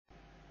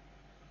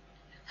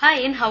Hi,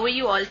 and how are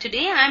you all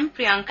today? I am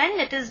Priyanka and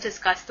let us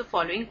discuss the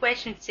following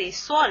question. It says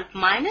solve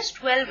minus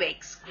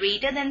 12x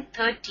greater than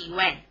 30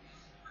 when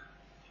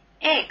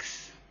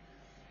x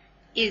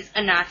is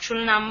a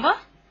natural number.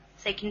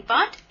 Second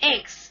part,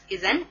 x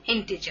is an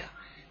integer.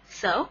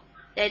 So,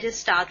 let us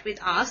start with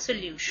our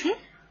solution.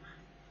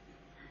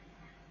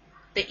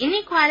 The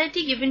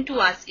inequality given to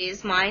us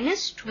is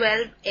minus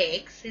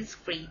 12x is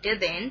greater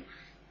than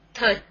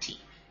 30.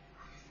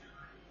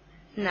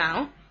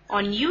 Now,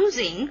 on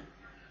using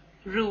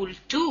Rule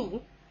 2,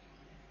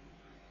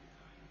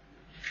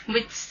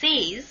 which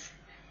says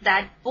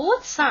that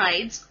both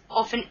sides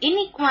of an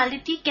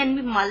inequality can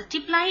be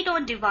multiplied or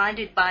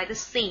divided by the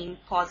same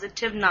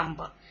positive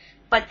number.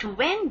 But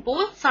when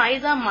both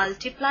sides are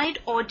multiplied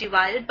or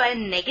divided by a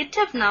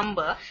negative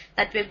number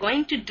that we're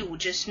going to do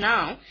just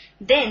now,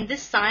 then the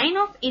sign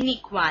of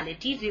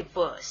inequality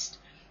reversed.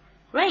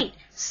 Right?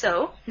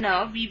 So,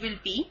 now we will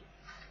be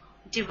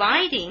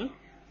dividing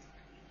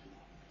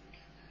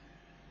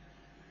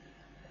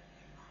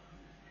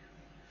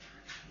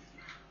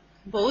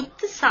both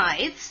the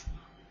sides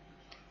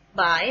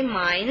by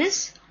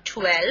minus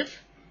 12,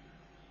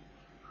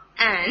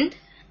 and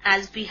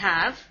as we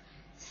have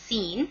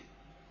seen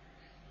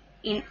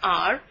in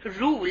our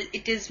rule,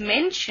 it is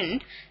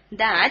mentioned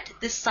that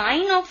the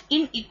sign of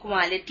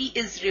inequality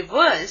is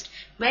reversed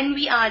when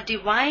we are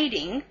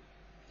dividing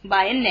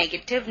by a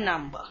negative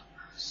number.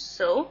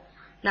 So,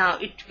 now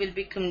it will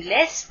become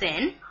less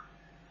than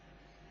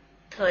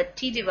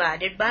 30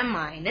 divided by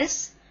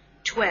minus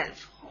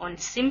 12. On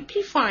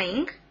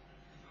simplifying,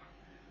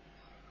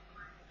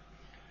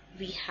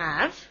 we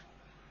have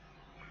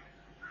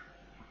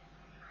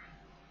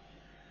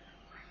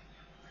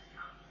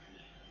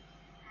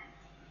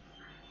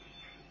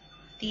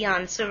the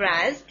answer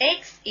as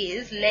x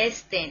is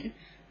less than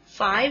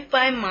 5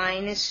 by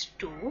minus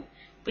 2,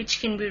 which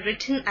can be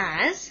written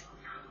as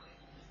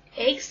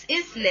x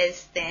is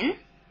less than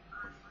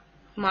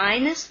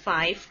minus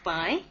 5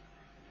 by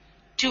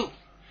 2.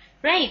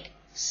 Right?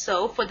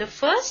 So, for the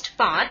first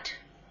part,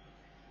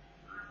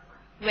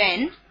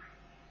 when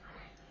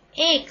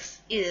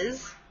x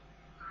is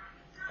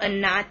a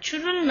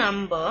natural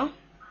number,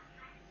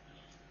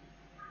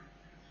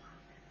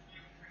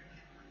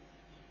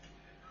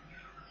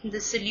 the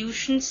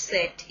solution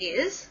set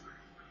is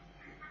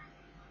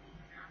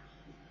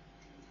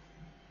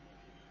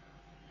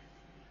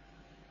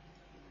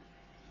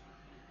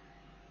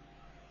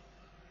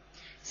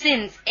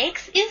since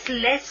x is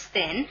less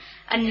than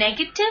a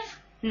negative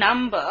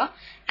number,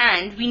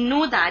 and we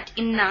know that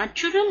in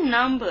natural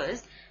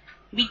numbers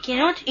we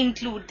cannot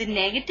include the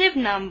negative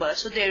number,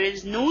 so there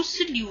is no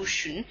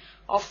solution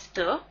of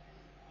the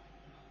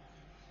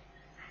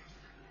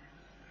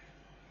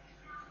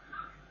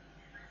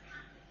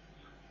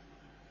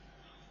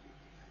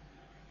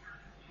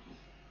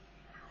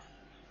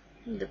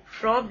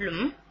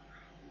problem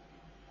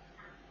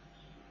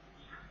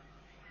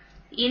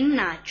in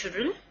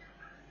natural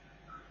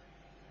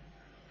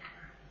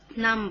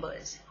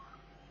numbers.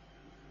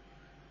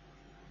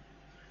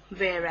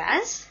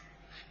 Whereas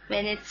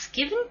when it's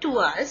given to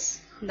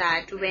us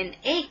that when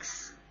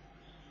x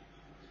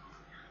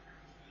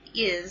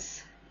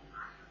is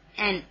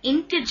an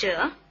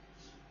integer,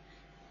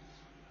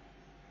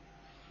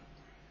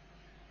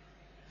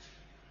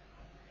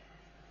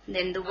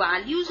 then the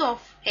values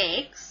of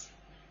x,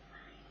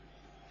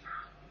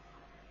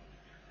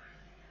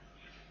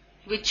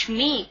 which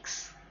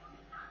makes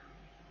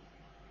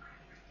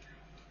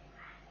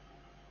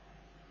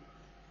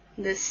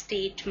the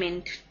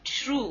statement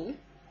true,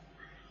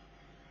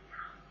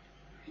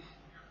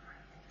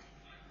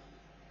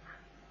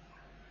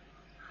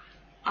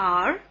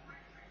 are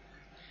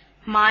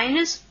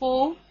minus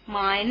 4,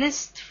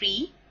 minus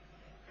 3,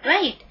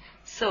 right?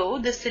 So,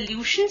 the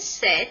solution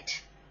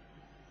set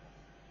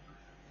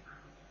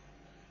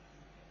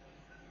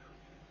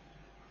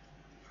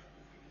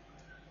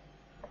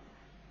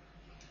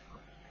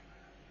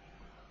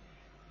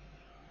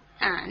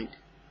and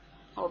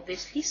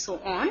obviously so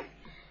on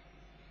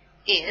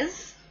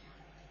is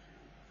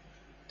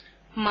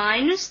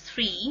minus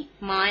 3,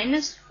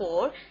 minus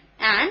 4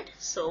 and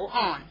so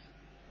on.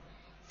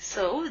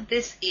 So,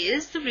 this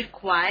is the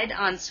required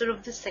answer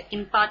of the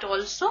second part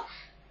also.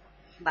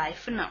 Bye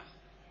for now.